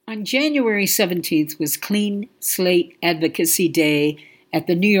On January 17th was Clean Slate Advocacy Day at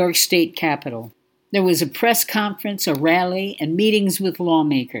the New York State Capitol. There was a press conference, a rally, and meetings with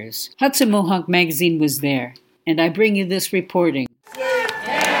lawmakers. Hudson Mohawk Magazine was there, and I bring you this reporting.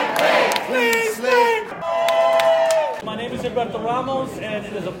 My name is Humberto Ramos, and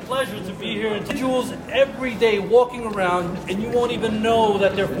it is a pleasure to be here. Individuals every day walking around, and you won't even know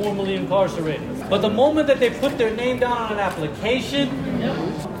that they're formally incarcerated. But the moment that they put their name down on an application,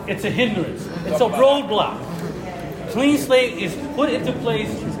 it's a hindrance. It's a roadblock. Clean Slate is put into place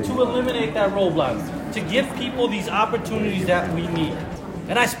to eliminate that roadblock, to give people these opportunities that we need.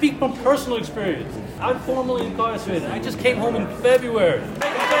 And I speak from personal experience. I'm formally incarcerated. I just came home in February.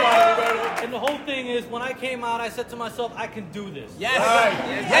 And the whole thing is, when I came out, I said to myself, I can do this. Yes,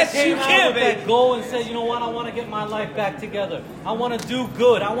 yes, I came out with that goal and said, you know what, I want to get my life back together. I want to do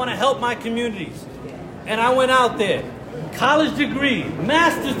good. I want to help my communities. And I went out there. College degree,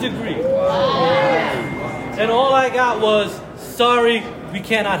 master's degree. And all I got was, sorry, we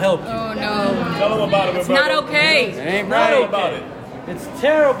cannot help you. Oh, no. Tell them about it, It's not okay. Ain't right about it. It's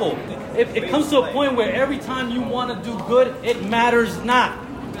terrible. It comes to a point where every time you want to do good, it matters not.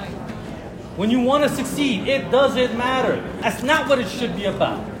 When you want to succeed, it doesn't matter. That's not what it should be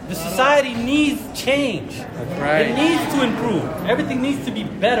about. The society needs change. That's right. It needs to improve. Everything needs to be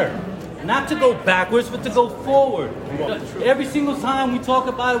better. Not to go backwards, but to go forward. Every single time we talk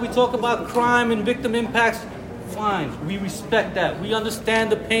about it, we talk about crime and victim impacts. Fine, we respect that. We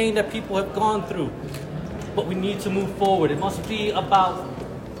understand the pain that people have gone through. But we need to move forward. It must be about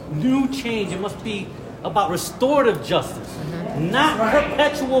new change. It must be about restorative justice, not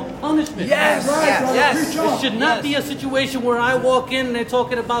perpetual punishment. Yes, yes. It should not be a situation where I walk in and they're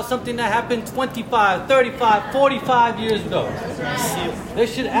talking about something that happened 25, 35, 45 years ago. They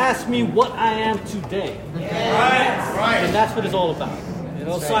should ask me what I am today. Right. And that's what it's all about. You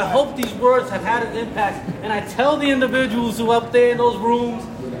know? So I hope these words have had an impact. And I tell the individuals who are up there in those rooms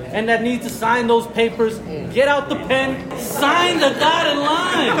and that need to sign those papers, get out the pen, sign the dotted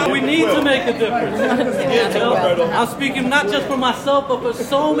line. We need to make a difference. You know? I'm speaking not just for myself, but for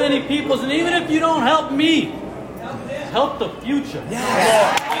so many people. And even if you don't help me, help the future.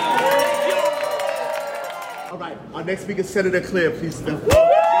 Yes. All right, our next speaker, Senator Claire, please step up.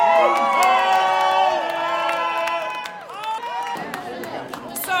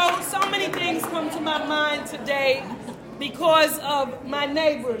 So many things come to my mind today because of my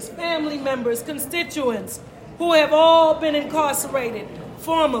neighbors, family members, constituents who have all been incarcerated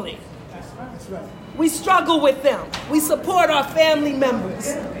formally. We struggle with them. We support our family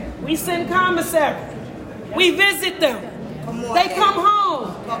members. We send commissary. We visit them. They come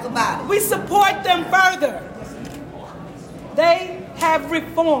home. Talk about it. We support them further. They have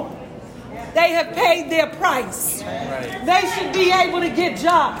reformed. They have paid their price. Right. They should be able to get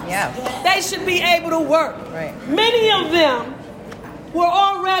jobs. Yeah. They should be able to work. Right. Many of them were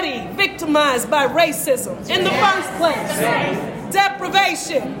already victimized by racism in the first place.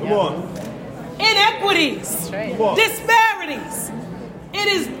 Deprivation. Come on. Inequities. Disparities. It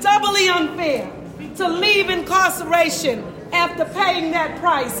is doubly unfair to leave incarceration after paying that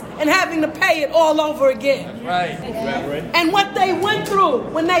price and having to pay it all over again. Right. And what they went through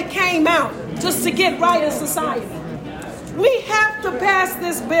when they came out just to get right in society. We have to pass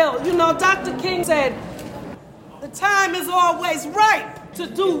this bill. You know, Dr. King said, the time is always right to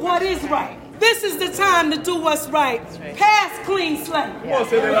do what is right. This is the time to do what's right. Pass Clean Slate.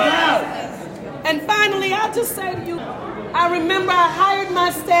 And finally, I'll just say to you, I remember I hired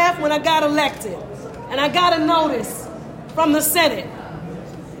my staff when I got elected. And I got a notice from the Senate.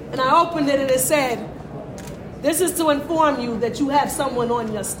 And I opened it and it said, this is to inform you that you have someone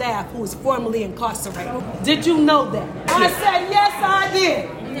on your staff who is formerly incarcerated. Did you know that? I said, yes, I did.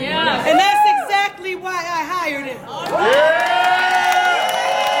 Yeah. And that's exactly why I hired him.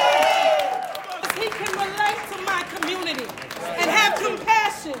 He can relate to my community and have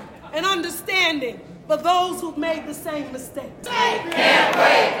compassion and understanding for those who've made the same mistake. Can't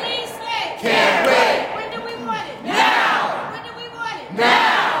wait. Clean Slate. Can't wait. When do we want it? Now. When do we want it?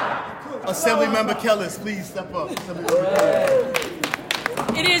 Now. Assemblymember Kellis, please step up.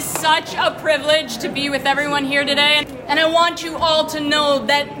 It is such a privilege to be with everyone here today, and I want you all to know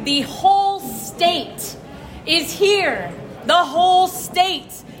that the whole state is here. The whole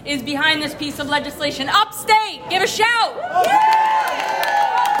state is behind this piece of legislation. Upstate, give a shout.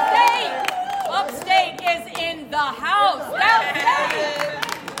 Upstate is in the house.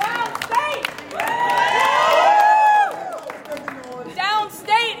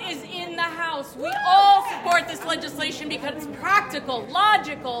 Downstate is in the house. We all support this legislation because it's practical,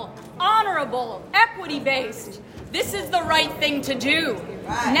 logical, honorable, equity-based. This is the right thing to do.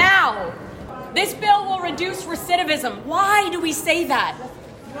 now. This bill will reduce recidivism. Why do we say that?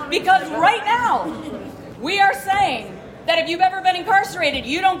 Because right now, we are saying that if you've ever been incarcerated,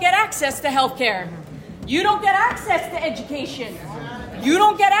 you don't get access to health care. You don't get access to education. You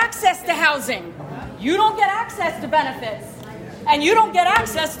don't get access to housing. You don't get access to benefits. And you don't get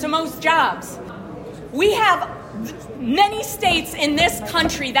access to most jobs. We have many states in this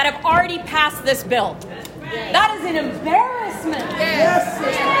country that have already passed this bill. That is an embarrassment.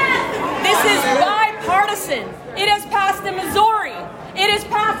 This is bipartisan. It has passed in Missouri. It has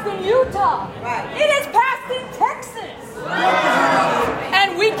passed in Utah. It has passed in Texas.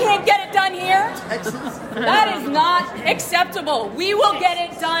 And we can't get it done here? That is not acceptable. We will get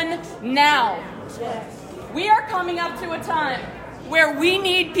it done now. We are coming up to a time where we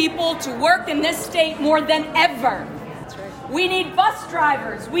need people to work in this state more than ever. We need bus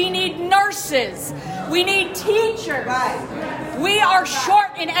drivers. We need nurses. We need teachers. We are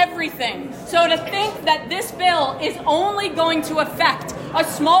short in everything. So to think that this bill is only going to affect a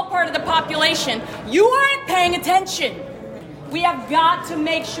small part of the population, you aren't paying attention. We have got to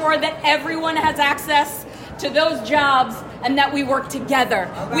make sure that everyone has access to those jobs and that we work together.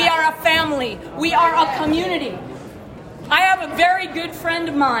 We are a family. We are a community. I have a very good friend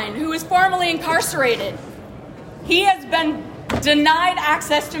of mine who is formerly incarcerated. He has been denied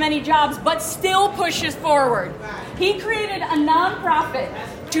access to many jobs, but still pushes forward. He created a nonprofit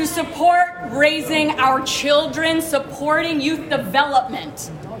to support raising our children, supporting youth development.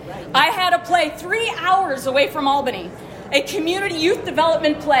 I had a play 3 hours away from Albany, a community youth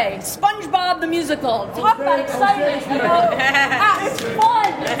development play, SpongeBob the Musical. Talk about excitement, it's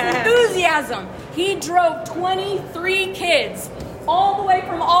fun, it's enthusiasm. He drove 23 kids all the way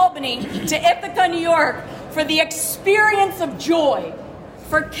from Albany to Ithaca, New York, for the experience of joy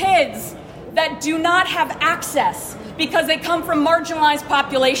for kids that do not have access because they come from marginalized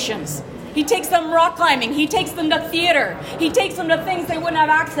populations. He takes them rock climbing. He takes them to theater. He takes them to things they wouldn't have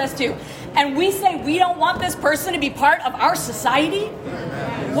access to. And we say we don't want this person to be part of our society?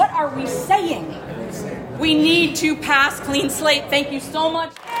 What are we saying? We need to pass Clean Slate. Thank you so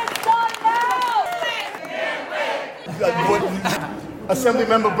much. It's done now!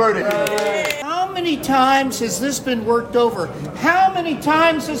 Assemblymember Burdick. How many times has this been worked over? How many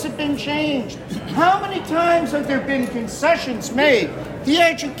times has it been changed? How many times have there been concessions made? The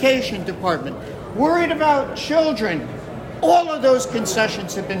Education Department, worried about children. All of those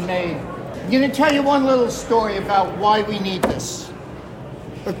concessions have been made. I'm going to tell you one little story about why we need this.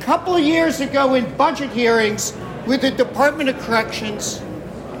 A couple of years ago in budget hearings with the Department of Corrections,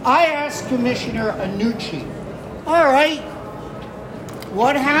 I asked Commissioner Annucci, all right,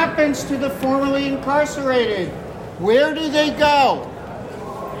 what happens to the formerly incarcerated? Where do they go?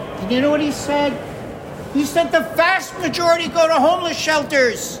 And you know what he said? He said the vast majority go to homeless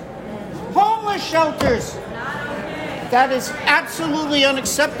shelters. Homeless shelters. That is absolutely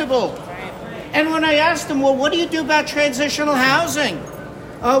unacceptable. And when I asked him, well, what do you do about transitional housing?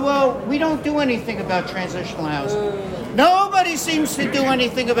 Oh, well, we don't do anything about transitional housing. Nobody seems to do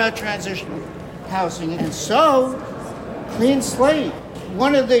anything about transitional housing. And so, Clean Slate.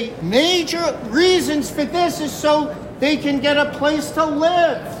 One of the major reasons for this is so they can get a place to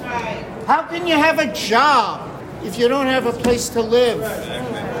live. How can you have a job if you don't have a place to live?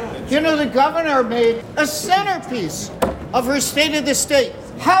 You know, the governor made a centerpiece of her State of the State,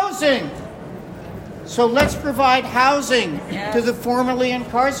 housing. So let's provide housing to the formerly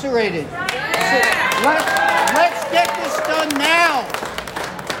incarcerated. So let's get this done now.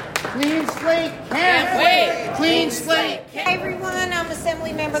 Clean Slate can't wait. Clean Slate. Hi everyone, I'm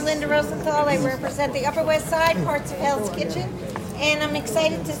Assemblymember Linda Rosenthal. I represent the Upper West Side, parts of Hell's Kitchen, and I'm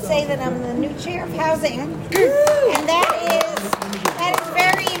excited to say that I'm the new chair of housing, and that is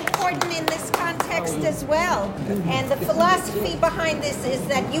very important in this context as well. And the philosophy behind this is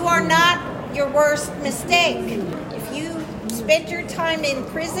that you are not your worst mistake. If you spent your time in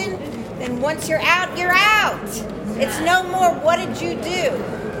prison, then once you're out, you're out. It's no more what did you do.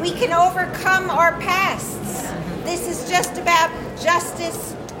 We can overcome our pasts. This is just about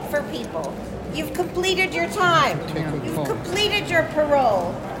justice for people. You've completed your time. You've completed your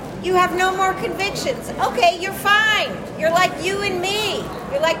parole. You have no more convictions. Okay, you're fine. You're like you and me.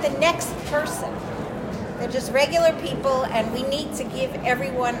 You're like the next person. They're just regular people, and we need to give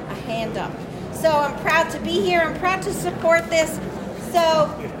everyone a hand up. So I'm proud to be here. I'm proud to support this. So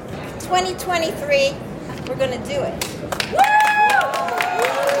 2023, we're going to do it.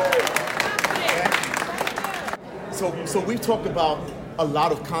 So we've talked about a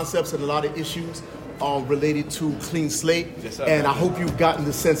lot of concepts and a lot of issues related to Clean Slate. Yes, sir. And I hope you've gotten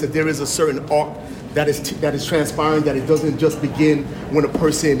the sense that there is a certain arc that is transpiring, that it doesn't just begin when a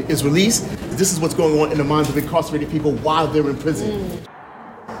person is released. This is what's going on in the minds of incarcerated people while they're in prison.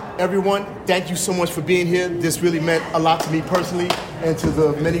 Everyone, thank you so much for being here. This really meant a lot to me personally and to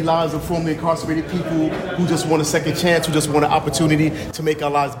the many lives of formerly incarcerated people who just want a second chance, who just want an opportunity to make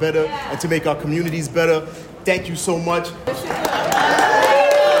our lives better and to make our communities better. Thank you so much.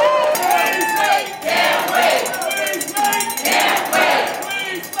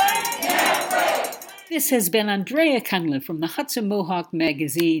 This has been Andrea Cunliffe from the Hudson Mohawk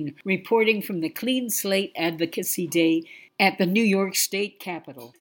Magazine, reporting from the Clean Slate Advocacy Day at the New York State Capitol.